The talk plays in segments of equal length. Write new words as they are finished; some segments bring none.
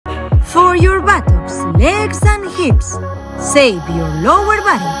For your buttocks, legs and hips, save your lower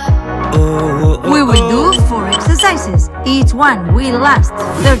body. We will do 4 exercises. Each one will last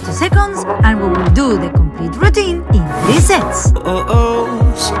 30 seconds and we will do the complete routine in 3 sets.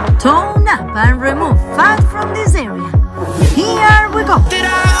 Tone up and remove fat from this area. Here we go. Did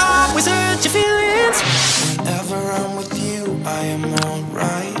I always hurt your feelings? Whenever I'm with you, I am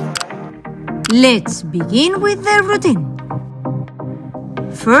alright. Let's begin with the routine.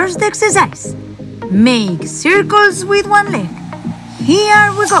 First exercise. Make circles with one leg.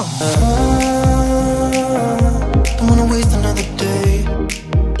 Here we go. Don't wanna waste another day.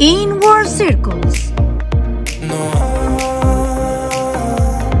 Inward circles. No,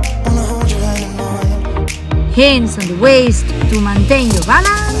 wanna hold your hand in mine. Hands on the waist to maintain your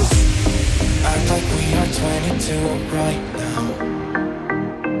balance. Act like we are 22 right now.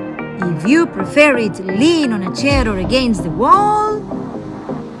 If you prefer it, lean on a chair or against the wall.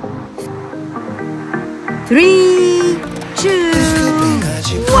 3, 2,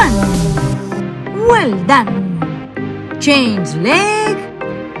 1. Well done. Change leg.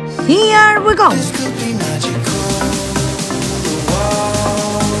 Here we go. This could be magical.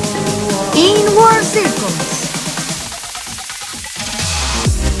 Inward circles.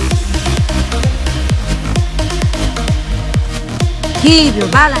 Keep your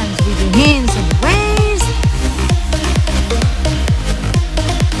balance with your hands on the waist.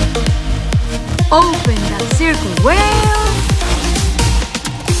 Open that circle well.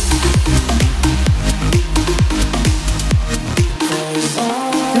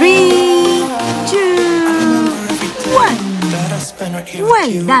 Three, 2, 1.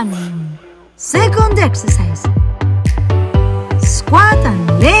 Well done. Second exercise. Squat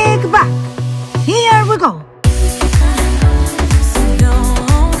and leg back. Here we go.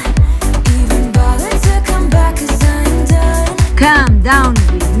 Come down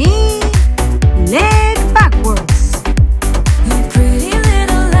with me. Leg backwards.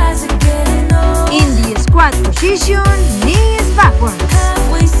 In the squat position, knees backwards.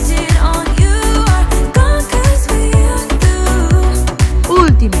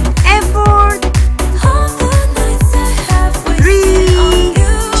 Ultimate effort. 3,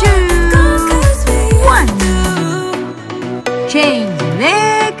 2, 1. Change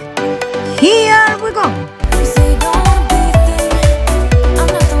leg. Here we go.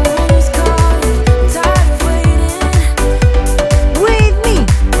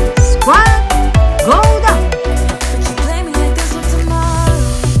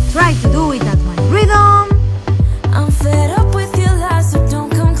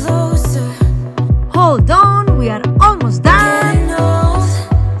 Hold on, we are almost done.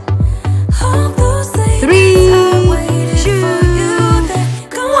 3, 2,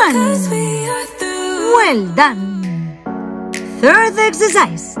 1. Well done. Third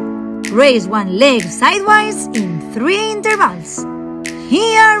exercise. Raise one leg sidewise in 3 intervals.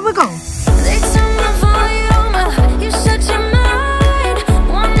 Here we go.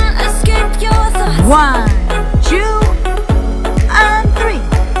 1, 2, and 3.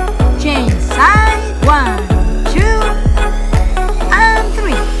 Change side. 1, 2, and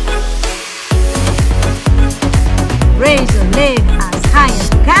 3. Raise your leg as high as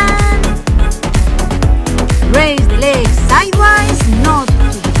you can. Raise the leg sidewise, not to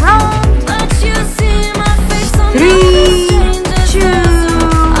the front. 3, 2,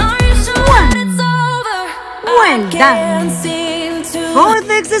 1. Well done. Fourth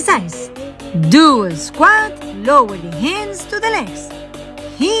exercise. Do a squat, lower the hands to the legs.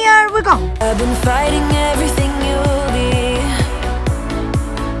 Here we go. I've been fighting everything you'll be.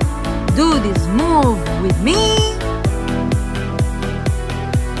 Do this move with me.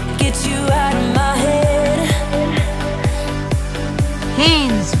 Get you out of my head.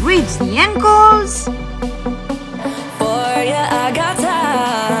 Hands reach the ankles. For ya, I got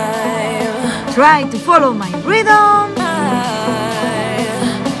time. Try to follow my rhythm.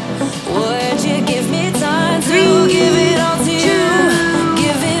 Would you give me time 3, to give it all to 2, you?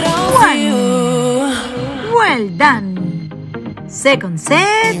 Give it all 1. to you. Well done. Second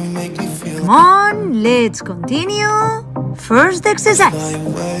set. You make me feel Come on, let's continue. First exercise.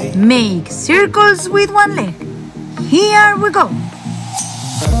 Make circles with one leg. Here we go.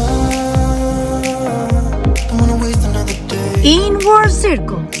 don't wanna waste another day. Inward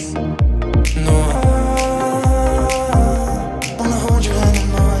circles. No, wanna hold your hand in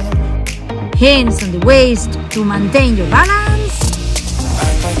mine. Hands on the waist to maintain your balance.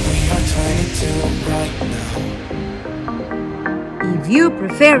 Act like we are 22 right now. If you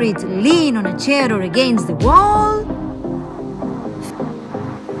prefer it, lean on a chair or against the wall.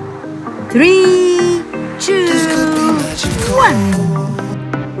 3, 2,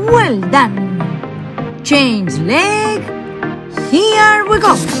 1. Well done. Change leg. Here we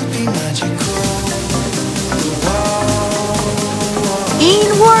go.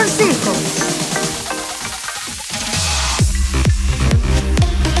 Inward circles.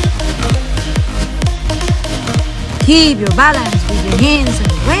 Keep your balance with your hands on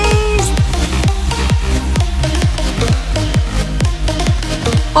the waist.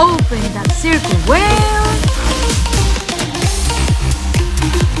 Open that circle well.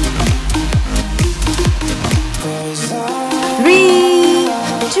 Three,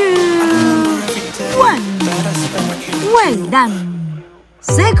 two, one. Well done.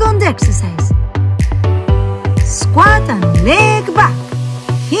 Second exercise. Squat and leg back.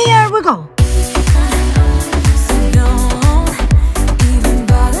 Here we go.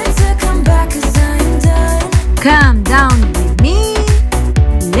 Come down with me,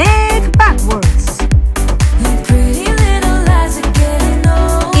 leg backwards.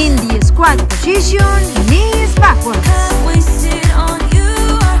 In the squat position, knees backwards.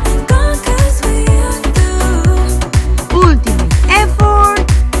 Ultimate effort.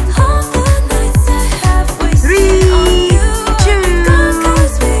 3, 2,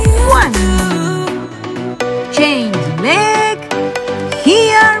 1. Change leg.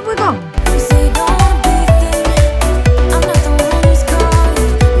 Here we go.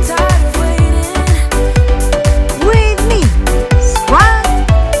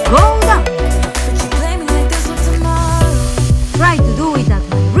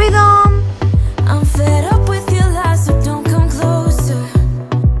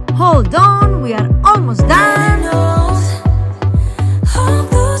 Hold on, we are almost done.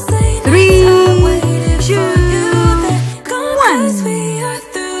 3, 2, 1.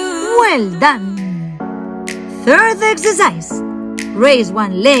 Well done. Third exercise. Raise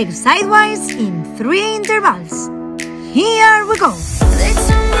one leg sidewise in 3 intervals. Here we go.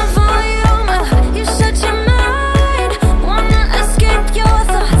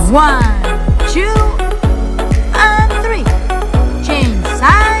 1, 2, and 3. Change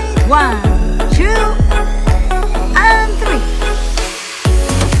side. 1, 2, and 3.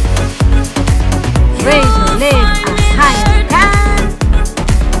 Raise your leg as high as you can.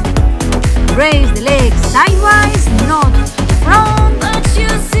 Raise the leg sidewise, not to the front.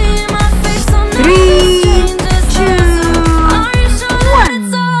 3, 2,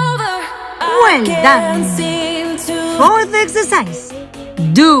 1. Well done. Fourth exercise.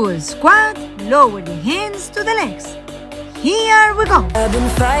 Dual squat. Lower the hands to the legs. Here we go. I've been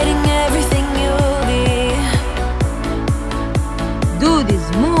fighting everything you'll be. Do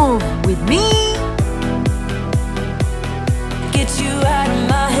this move with me. Get you out of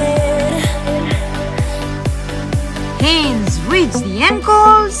my head. Hands reach the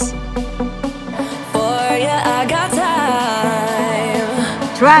ankles. For ya, I got time.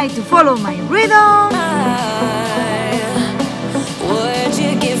 Try to follow my rhythm. Would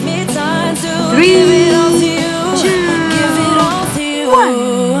you give me time to 3, give it all to you? 2,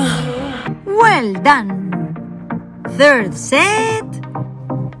 1. Well done. Third set.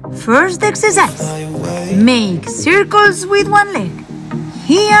 First exercise. Make circles with one leg.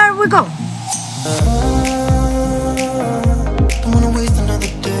 Here we go.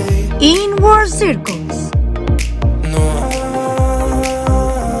 Inward circles.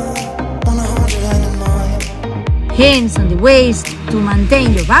 Hands on the waist to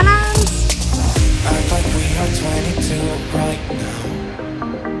maintain your balance.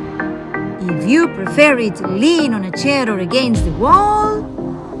 If you prefer it, lean on a chair or against the wall.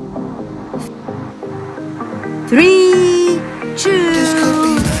 3,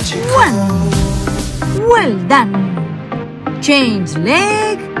 2, 1. Well done. Change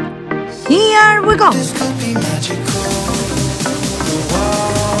leg. Here we go.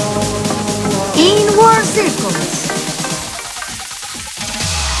 Inward circles.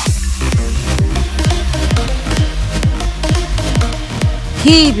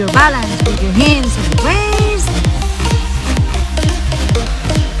 Keep your balance with your hands on the waist.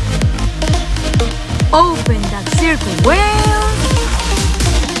 Open that circle well.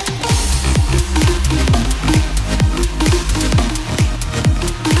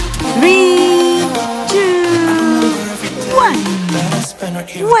 Three, 2, 1.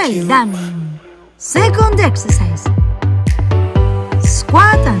 Well done. Second exercise.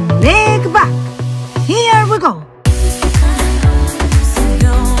 Squat and leg back. Here we go.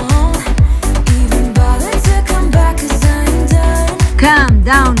 Come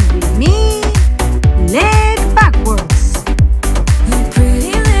down with me, leg backwards.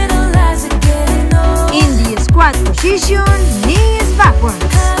 In the squat position, knees backwards.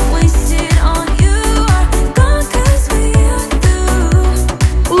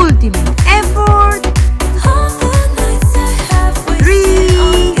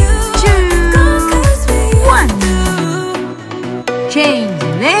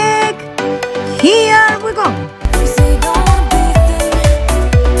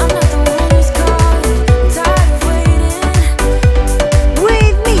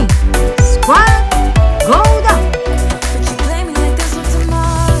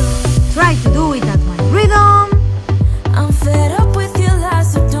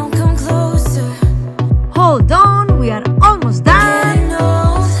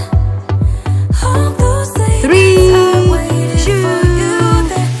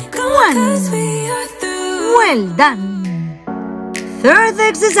 Third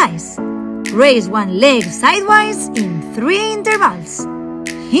exercise. Raise one leg sidewise in 3 intervals.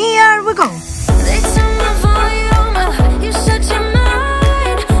 Here we go. They turn my volume up, you shut your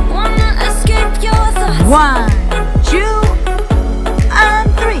mind. Wanna escape your thoughts. 1, 2, and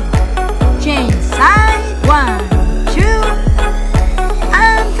 3. Change side. 1, 2,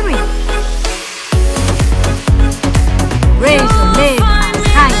 and 3. Raise the leg as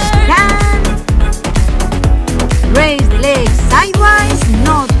high as you can. Raise the leg sidewise,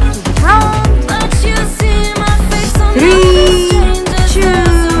 not to the front. But you see my face on 3, 2,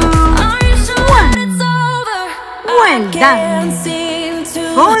 1. Well done.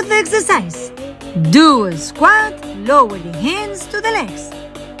 Fourth exercise. Do a squat, lower the hands to the legs.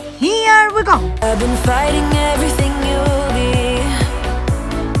 Here we go. I've been fighting everything you'll be.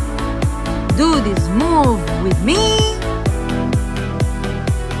 Do this move with me.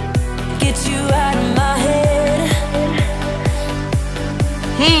 Get you out of my head.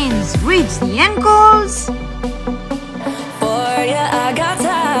 Hands reach the ankles. For ya, I got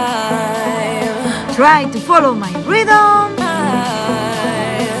time. Try to follow my rhythm.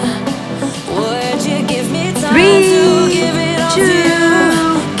 Would you give me time 3, to give it all 2, to you?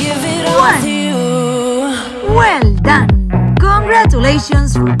 Give it all 1. to you. Well done.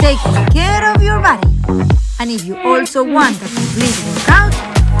 Congratulations for taking care of your body. And if you also want a complete workout,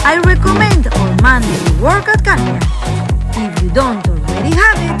 I recommend our Monday workout calendar. If you don't already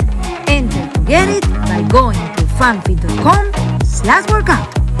have it, enter to get it by going to funfitt.com/workout.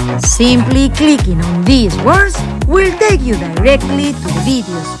 Simply clicking on these words will take you directly to the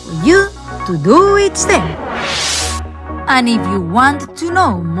videos for you to do each day. And if you want to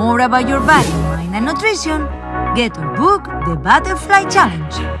know more about your body, mind and nutrition, get our book, The Butterfly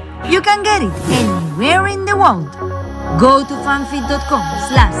Challenge. You can get it anywhere in the world. Go to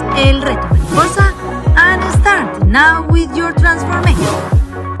funfitt.com/elretomariposa and start now with your transformation.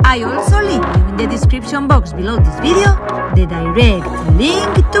 I also leave you in the description box below this video the direct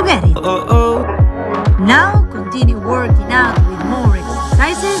link to get it. Now continue working out with more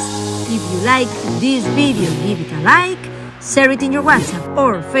exercises. If you liked this video, give it a like, share it in your WhatsApp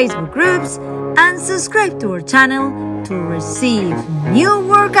or Facebook groups, and subscribe to our channel to receive new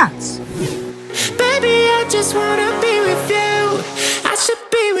workouts. Baby, I just wanna be with you.